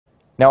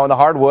Now on the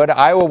hardwood,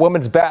 Iowa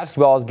women's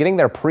basketball is getting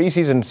their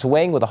preseason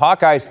swing with the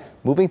Hawkeyes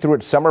moving through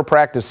its summer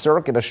practice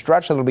circuit, a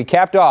stretch that will be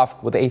capped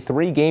off with a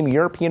 3-game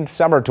European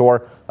summer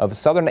tour of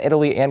southern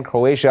Italy and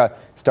Croatia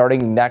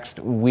starting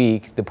next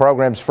week. The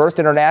program's first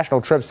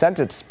international trip since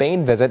its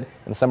Spain visit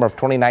in the summer of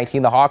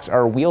 2019. The Hawks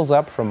are wheels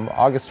up from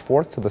August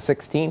 4th to the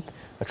 16th,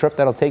 a trip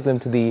that'll take them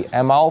to the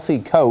Amalfi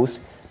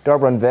Coast,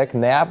 Dubrovnik,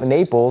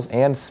 Naples,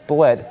 and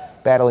Split.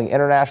 Battling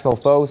international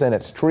foes in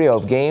its trio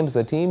of games,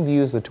 the team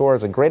views the tour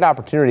as a great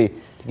opportunity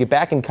to get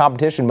back in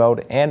competition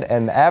mode and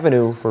an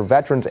avenue for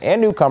veterans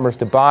and newcomers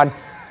to bond,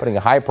 putting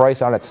a high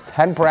price on its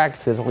 10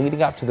 practices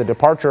leading up to the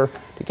departure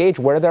to gauge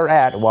where they're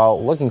at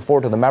while looking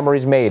forward to the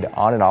memories made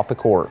on and off the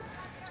court.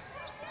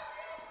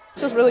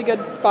 It's just really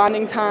good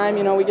bonding time.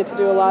 You know, we get to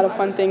do a lot of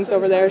fun things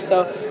over there,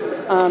 so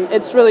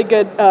it's really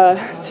good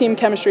team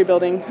chemistry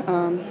building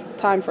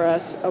time for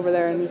us over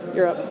there in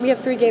Europe. We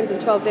have 3 games in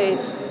 12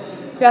 days.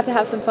 We have to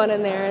have some fun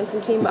in there and some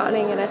team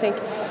bonding, and I think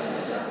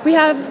we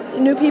have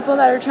new people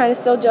that are trying to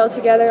still gel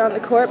together on the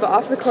court, but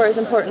off the court is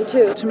important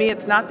too. To me,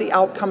 it's not the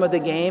outcome of the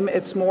game,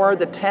 it's more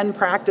the 10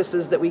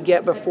 practices that we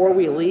get before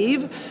we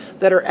leave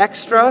that are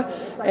extra,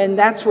 and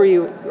that's where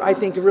you, I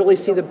think, really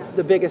see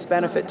the biggest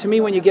benefit. To me,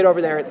 when you get over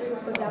there, it's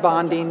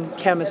bonding,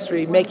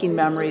 chemistry, making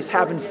memories,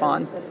 having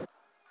fun.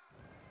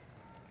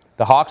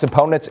 The Hawks'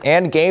 opponents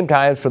and game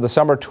times for the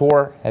summer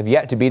tour have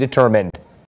yet to be determined.